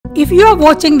If you are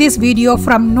watching this video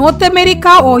from North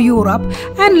America or Europe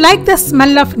and like the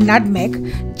smell of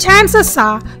nutmeg, chances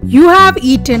are you have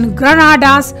eaten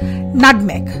Grenada's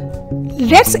nutmeg.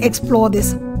 Let's explore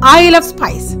this Isle of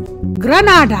Spice.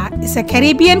 Grenada is a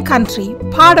Caribbean country,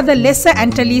 part of the Lesser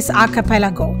Antilles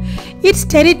archipelago. Its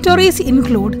territories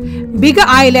include bigger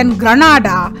island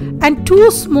Grenada and two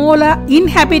smaller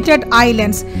inhabited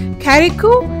islands,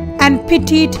 Carriacou and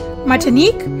Petite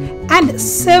Martinique, and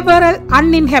several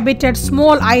uninhabited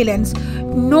small islands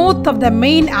north of the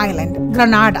main island,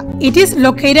 Grenada. It is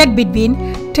located between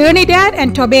Trinidad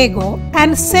and Tobago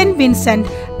and Saint Vincent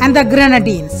and the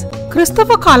Grenadines.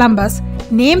 Christopher Columbus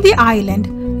named the island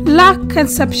La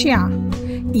Concepcion.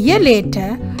 A year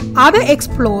later, other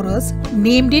explorers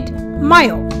named it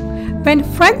Mayo. When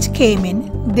French came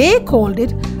in, they called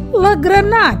it La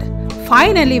Grenade.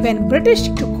 Finally, when British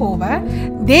took over,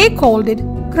 they called it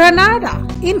Grenada.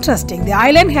 Interesting, the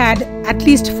island had at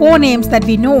least 4 names that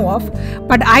we know of,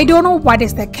 but I don't know what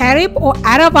is the Carib or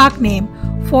Arawak name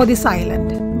for this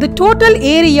island. The total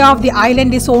area of the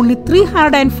island is only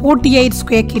 348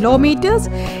 square kilometers.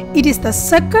 It is the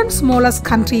second smallest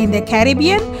country in the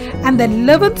Caribbean and the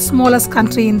 11th smallest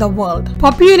country in the world.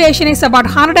 Population is about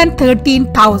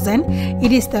 113,000.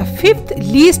 It is the 5th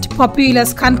least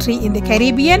populous country in the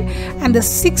Caribbean and the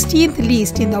 16th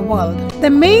least in the world. The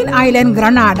main island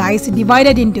Grenada is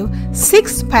divided into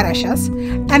 6 parishes,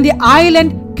 and the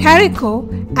island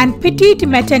Carriacou and Petite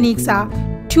Martinique are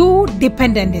 2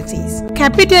 dependencies.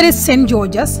 Capital is St.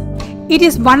 George's. It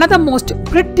is one of the most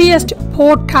prettiest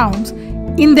port towns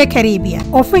in the Caribbean.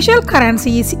 Official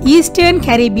currency is Eastern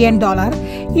Caribbean dollar.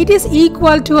 It is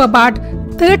equal to about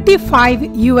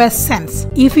 35 US cents.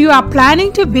 If you are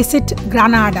planning to visit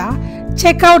Grenada,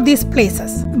 check out these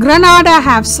places. Grenada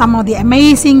have some of the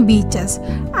amazing beaches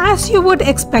as you would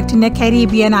expect in a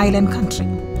Caribbean island country.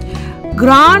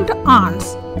 Grand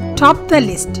Anse top the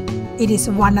list. It is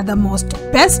one of the most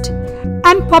best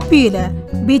and popular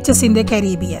beaches in the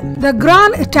Caribbean. The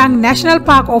Grand Etang National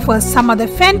Park offers some of the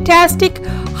fantastic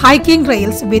hiking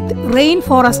trails with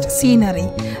rainforest scenery.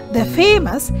 The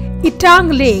famous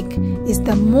Etang Lake is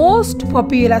the most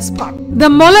popular spot. The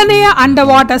Moliniere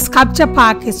underwater sculpture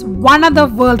park is one of the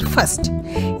world's first.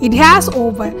 It has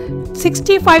over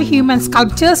 65 human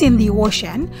sculptures in the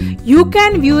ocean. You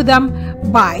can view them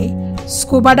by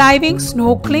scuba diving,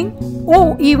 snorkeling,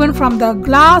 or even from the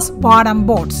glass bottom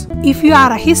boats. If you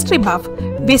are a history buff,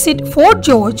 visit Fort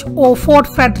George or Fort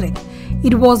Frederick.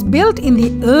 It was built in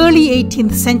the early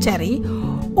 18th century,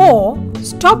 or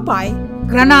stop by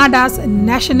Grenada's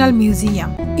National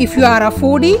Museum. If you are a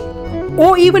foodie,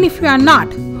 or even if you are not,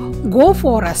 go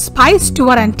for a spice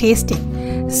tour and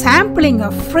tasting. Sampling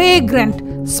a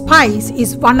fragrant spice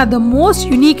is one of the most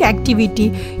unique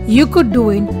activity you could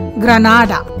do in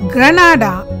Grenada.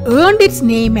 Grenada earned its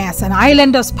name as an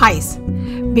island of spice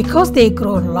because they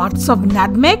grow lots of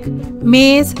nutmeg,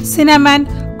 mace, cinnamon,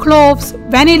 cloves,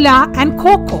 vanilla and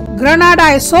cocoa. Grenada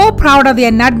is so proud of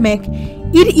their nutmeg,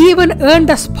 it even earned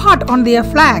a spot on their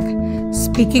flag.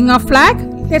 Speaking of flag,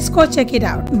 let's go check it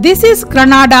out. This is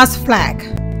Grenada's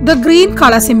flag. The green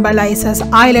color symbolizes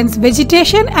island's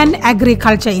vegetation and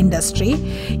agriculture industry.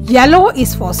 Yellow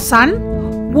is for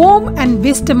sun, warmth and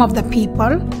wisdom of the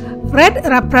people. Red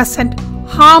represents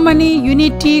harmony,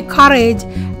 unity, courage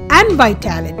and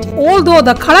vitality. Although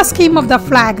the color scheme of the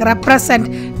flag represents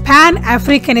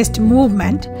Pan-Africanist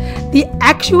movement, the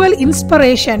actual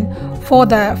inspiration for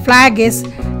the flag is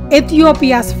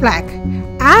Ethiopia's flag,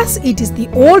 as it is the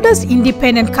oldest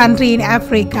independent country in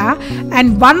Africa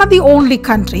and one of the only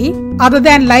country other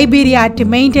than Liberia to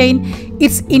maintain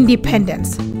its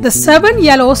independence. The 7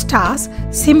 yellow stars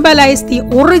symbolize the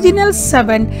original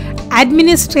 7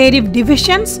 administrative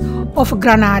divisions of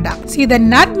Grenada. See, the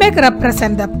nutmeg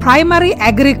represents the primary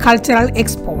agricultural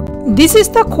export. This is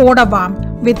the coat of arms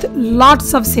with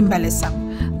lots of symbolism.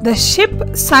 The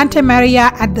ship Santa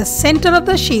Maria at the center of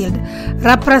the shield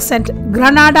represents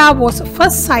Grenada was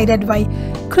first sighted by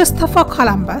Christopher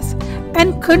Columbus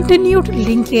and continued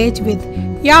linkage with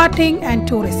yachting and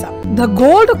tourism. The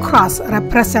gold cross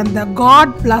represents the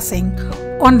God blessing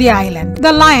on the island.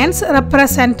 The lions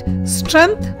represent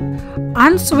strength,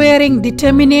 unswerving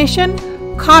determination,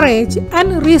 courage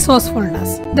and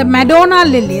resourcefulness. The Madonna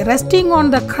lily resting on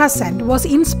the crescent was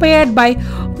inspired by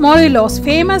Murillo's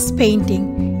famous painting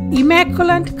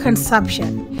Immaculate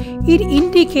Conception. It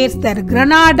indicates that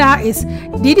Grenada is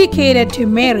dedicated to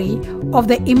Mary of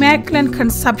the Immaculate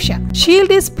Conception.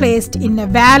 Shield is placed in a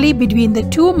valley between the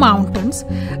 2 mountains,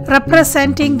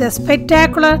 representing the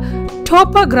spectacular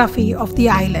topography of the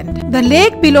island. The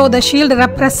lake below the shield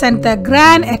represents the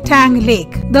Grand Etang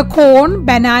Lake. The corn,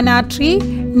 banana tree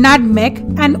nutmeg,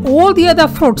 and all the other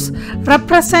fruits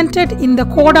represented in the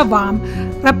coat of arms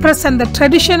represent the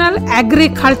traditional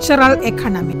agricultural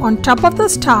economy. On top of the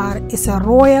star is a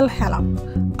royal helm,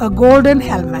 a golden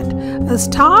helmet. A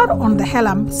star on the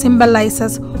helm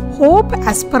symbolizes hope,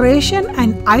 aspiration,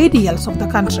 and ideals of the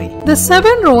country. The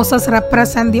 7 roses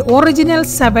represent the original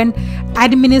 7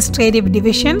 administrative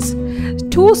divisions.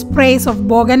 2 sprays of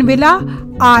bougainvillea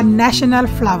are national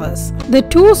flowers. The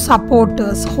 2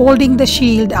 supporters holding the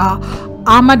shield are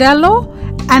armadillo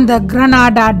and the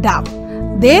Grenada dove.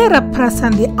 They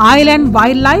represent the island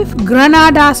wildlife.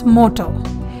 Grenada's motto: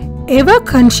 ever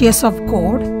conscious of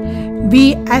God,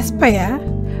 we aspire,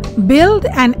 build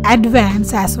and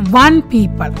advance as one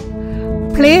people,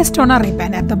 placed on a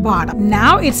ribbon at the bottom.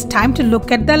 Now it's time to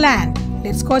look at the land.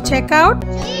 Let's go check out.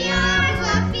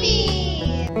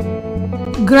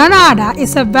 Grenada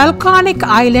is a volcanic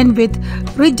island with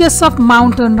ridges of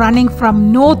mountain running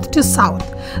from north to south.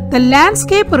 The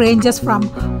landscape ranges from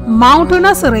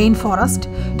mountainous rainforest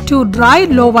to dry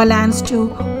lowlands to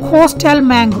coastal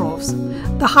mangroves.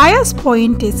 The highest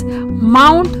point is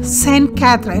Mount St.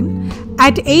 Catherine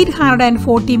at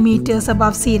 840 meters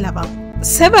above sea level.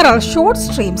 Several short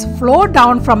streams flow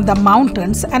down from the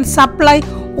mountains and supply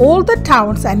all the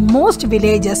towns and most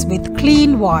villages with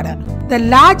clean water. The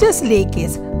largest lake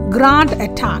is Grand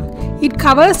Etang. It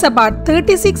covers about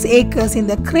 36 acres in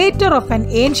the crater of an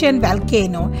ancient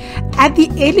volcano at the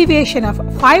elevation of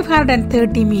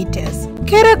 530 meters.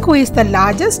 Carriacou is the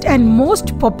largest and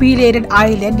most populated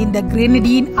island in the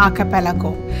Grenadine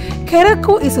archipelago.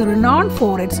 Carriacou is renowned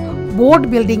for its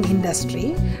boat building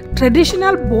industry.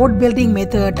 Traditional boat building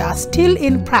methods are still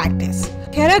in practice.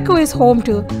 Carriacou is home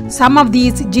to some of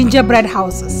these gingerbread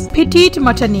houses. Petite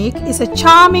Martinique is a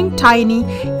charming, tiny,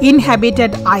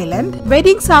 inhabited island.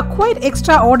 Weddings are quite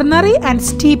extraordinary and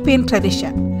steep in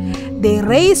tradition. They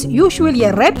raise usually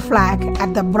a red flag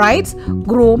at the bride's,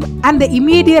 groom and the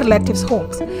immediate relatives'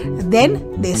 homes.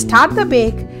 Then they start the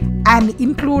bake and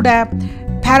include a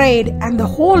parade, and the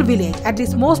whole village, at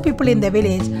least most people in the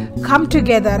village, come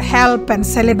together, help and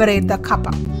celebrate the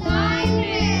couple.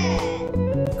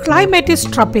 Climate is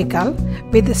tropical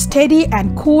with steady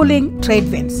and cooling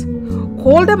trade winds.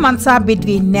 Colder months are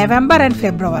between November and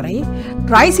February.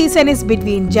 Dry season is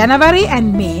between January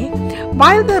and May,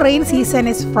 while the rain season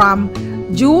is from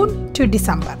June to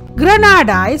December.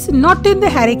 Grenada is not in the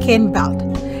hurricane belt.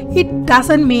 It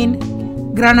doesn't mean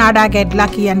Grenada get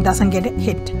lucky and doesn't get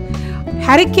hit.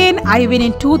 Hurricane Ivan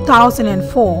in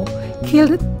 2004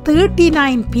 killed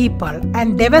 39 people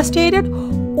and devastated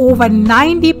over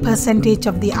 90%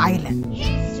 of the island.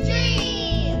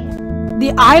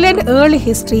 The island early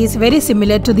history is very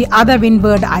similar to the other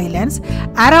Windward Islands.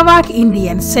 Arawak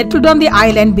Indians settled on the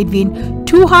island between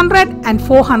 200 and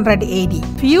 400 AD.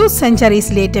 Few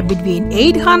centuries later, between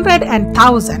 800 and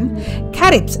 1000,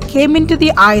 Caribs came into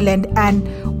the island and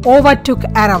overtook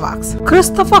Arawaks.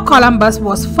 Christopher Columbus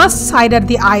was first sighted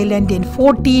the island in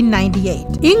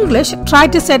 1498. English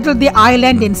tried to settle the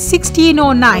island in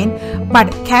 1609,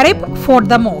 but Carib fought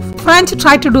them off. French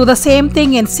tried to do the same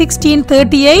thing in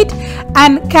 1638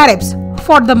 and Caribs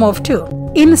fought them off too.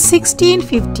 In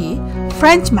 1650,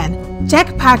 Frenchman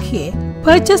Jacques Paquier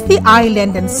purchased the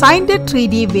island and signed a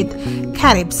treaty with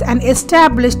Caribs and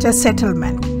established a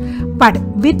settlement. But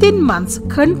within months,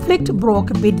 conflict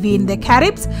broke between the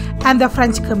Caribs and the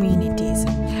French communities.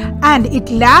 And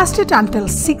it lasted until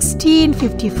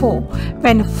 1654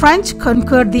 when French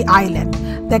conquered the island.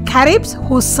 The Caribs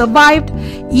who survived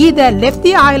either left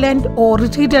the island or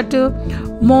retreated to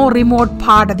more remote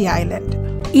part of the island.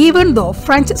 Even though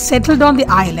French settled on the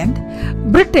island,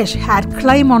 British had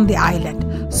claim on the island.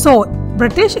 So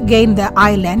British gained the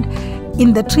island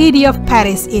in the Treaty of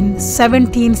Paris in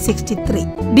 1763.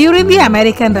 During the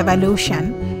American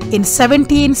Revolution in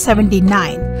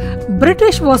 1779,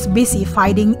 British was busy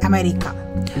fighting America.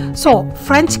 So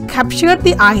French captured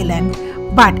the island,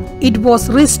 but it was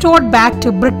restored back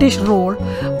to British rule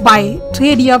by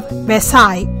Treaty of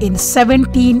Versailles in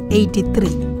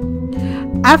 1783.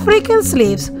 African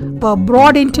slaves were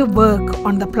brought into work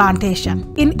on the plantation.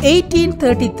 In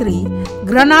 1833,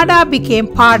 Grenada became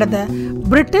part of the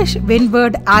British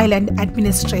Windward Island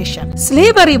administration.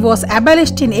 Slavery was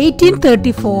abolished in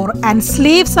 1834 and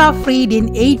slaves are freed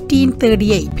in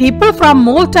 1838. People from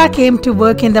Malta came to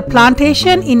work in the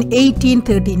plantation in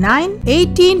 1839.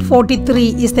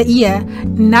 1843 is the year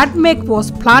nutmeg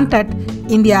was planted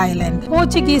in the island.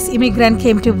 Portuguese immigrant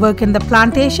came to work in the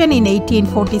plantation in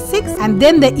 1846, and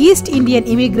then the East Indian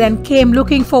immigrant came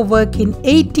looking for work in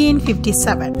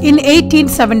 1857. In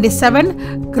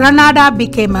 1877, Grenada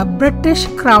became a British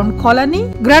Crown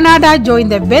colony. Grenada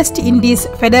joined the West Indies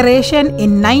Federation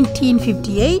in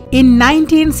 1958. In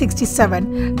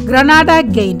 1967, Grenada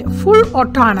gained full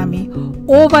autonomy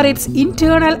over its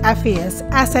internal affairs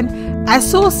as an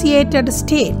associated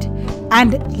state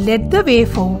and led the way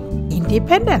for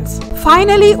independence.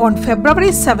 Finally, on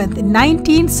February 7,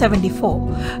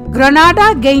 1974,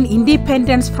 Grenada gained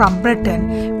independence from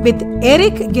Britain with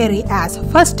Eric Gerry as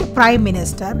first Prime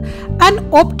Minister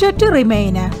and opted to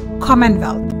remain a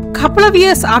Commonwealth. Couple of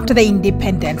years after the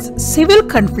independence, civil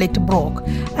conflict broke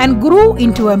and grew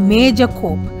into a major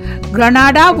coup.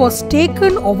 Grenada was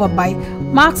taken over by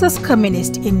Marxist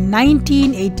communists in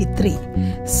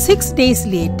 1983. 6 days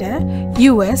later,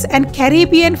 US and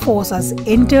Caribbean forces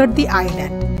entered the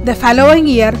island. The following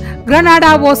year,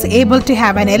 Grenada was able to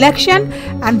have an election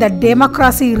and the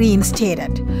democracy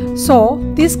reinstated. So,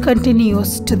 this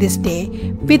continues to this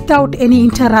day without any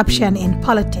interruption in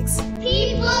politics.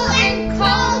 People and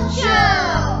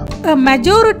culture. A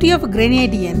majority of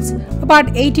Grenadians, about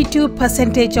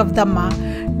 82% of them, are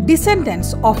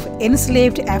descendants of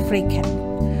enslaved African.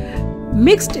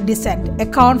 Mixed descent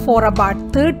account for about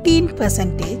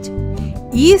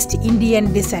 13%. East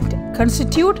Indian descent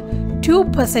constitute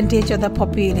 2% of the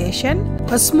population.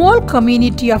 A small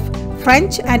community of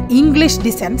French and English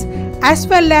descent as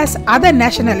well as other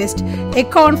nationalists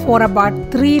account for about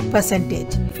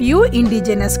 3%. Few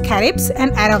indigenous Caribs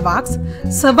and Arawaks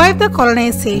survived the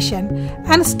colonization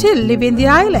and still live in the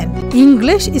island.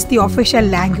 English is the official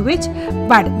language,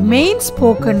 but main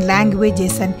spoken language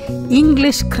is an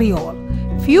English Creole.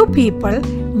 Few people,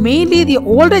 mainly the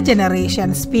older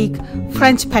generation, speak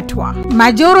French patois.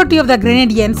 Majority of the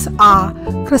Grenadians are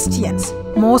Christians,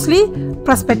 mostly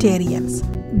Presbyterians.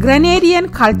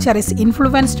 Grenadian culture is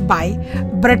influenced by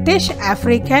British,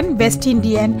 African, West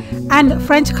Indian and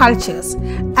French cultures,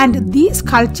 and these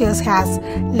cultures has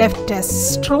left a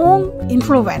strong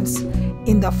influence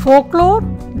in the folklore,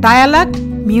 dialect,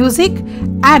 music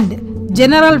and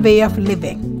general way of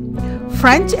living.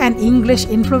 French and English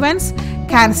influence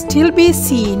can still be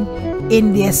seen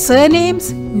in their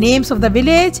surnames, names of the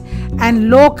village and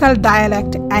local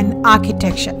dialect and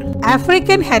architecture.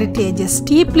 African heritage is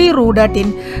deeply rooted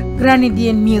in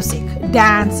Grenadian music,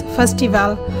 dance,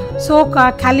 festival,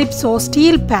 soca, calypso,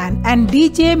 steel pan and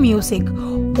DJ music,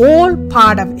 all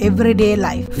part of everyday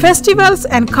life. Festivals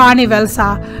and carnivals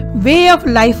are way of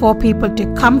life for people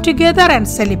to come together and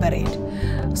celebrate.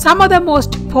 Some of the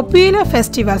most popular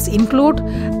festivals include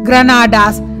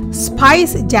Grenada's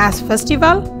Spice Jazz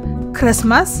Festival,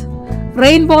 Christmas,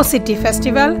 Rainbow City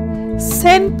Festival,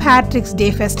 St. Patrick's Day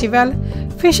Festival,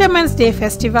 Fisherman's Day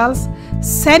Festivals,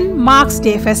 St. Mark's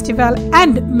Day Festival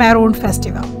and Maroon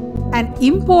Festival. An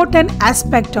important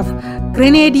aspect of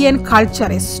Grenadian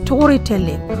culture is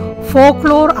storytelling.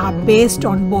 Folklore are based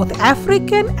on both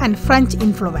African and French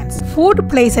influence. Food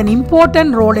plays an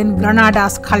important role in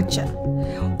Grenada's culture.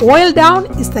 Oil down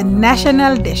is the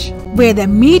national dish, where the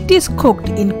meat is cooked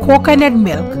in coconut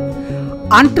milk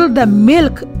until the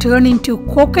milk turns into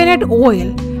coconut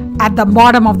oil at the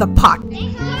bottom of the pot.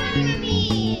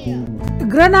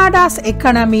 Grenada's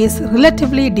economy is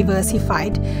relatively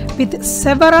diversified, with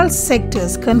several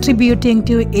sectors contributing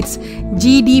to its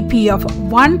GDP of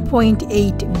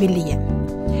 1.8 billion.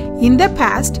 In the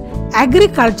past,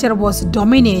 agriculture was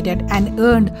dominated and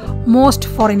earned most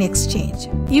foreign exchange.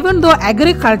 Even though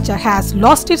agriculture has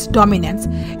lost its dominance,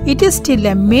 it is still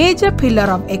a major pillar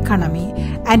of economy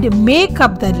and make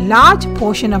up the large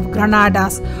portion of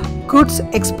Grenada's goods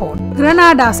export.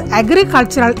 Grenada's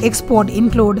agricultural export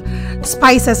include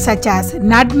spices such as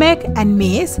nutmeg and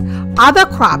mace. Other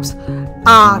crops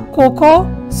are cocoa,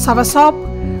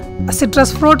 soursop,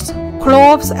 citrus fruits,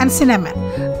 cloves and cinnamon.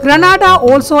 Grenada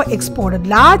also exported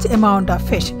large amount of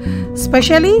fish,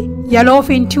 especially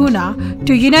yellowfin tuna,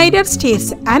 to United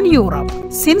States and Europe.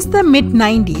 Since the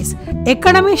mid-90s,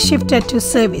 economy shifted to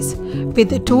service,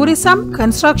 with tourism,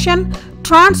 construction,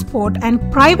 transport and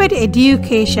private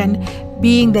education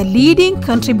being the leading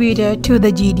contributor to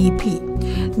the GDP.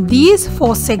 These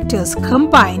four sectors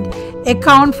combined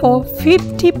account for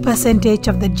 50%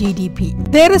 of the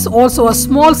GDP. There is also a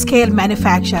small-scale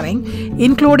manufacturing,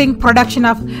 including production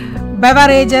of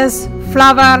beverages,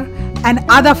 flour and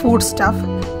other foodstuff,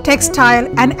 textile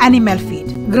and animal feed.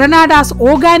 Grenada's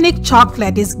organic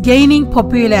chocolate is gaining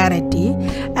popularity,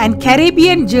 and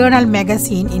Caribbean Journal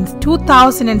magazine in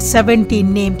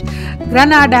 2017 named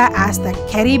Grenada as the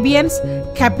Caribbean's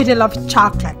capital of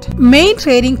chocolate. Main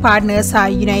trading partners are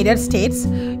United States,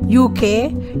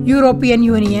 UK, European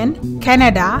Union,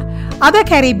 Canada, other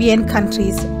Caribbean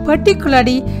countries,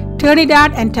 particularly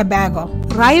Trinidad and Tobago.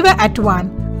 River Atuan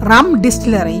Rum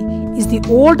Distillery is the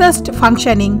oldest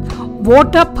functioning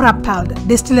water-propelled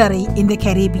distillery in the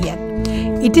Caribbean.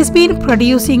 It has been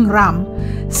producing rum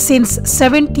since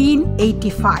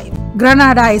 1785.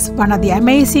 Grenada is one of the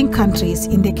amazing countries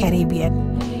in the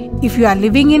Caribbean. If you are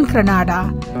living in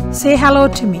Grenada, say hello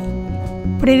to me.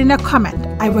 Put it in a comment.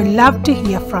 I would love to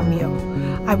hear from you.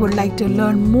 I would like to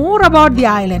learn more about the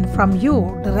island from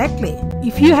you directly.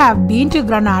 If you have been to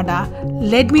Grenada,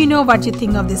 let me know what you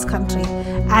think of this country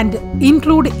and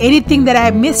include anything that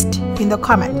I missed in the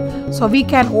comment so we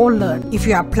can all learn. If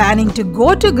you are planning to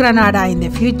go to Grenada in the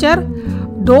future,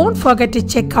 don't forget to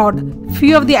check out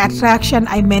few of the attractions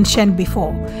I mentioned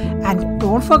before. And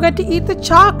don't forget to eat the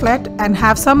chocolate and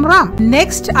have some rum.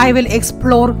 Next, I will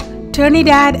explore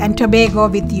Trinidad and Tobago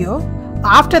with you.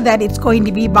 After that, it's going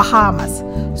to be Bahamas.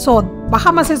 So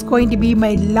Bahamas is going to be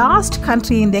my last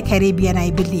country in the Caribbean,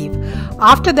 I believe.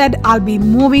 After that, I'll be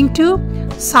moving to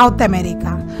South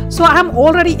America. So I'm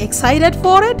already excited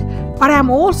for it, but I'm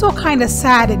also kind of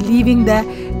sad leaving the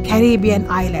Caribbean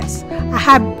islands. I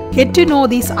have get to know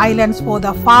these islands for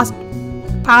the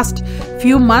past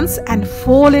few months and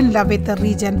fall in love with the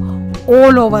region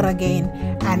all over again,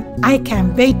 and I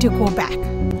can't wait to go back.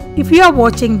 If you are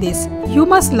watching this, you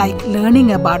must like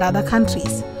learning about other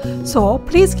countries. So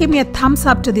please give me a thumbs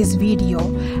up to this video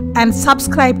and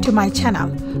subscribe to my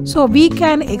channel so we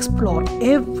can explore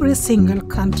every single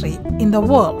country in the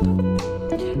world.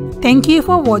 Thank you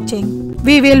for watching.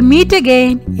 We will meet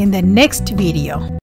again in the next video.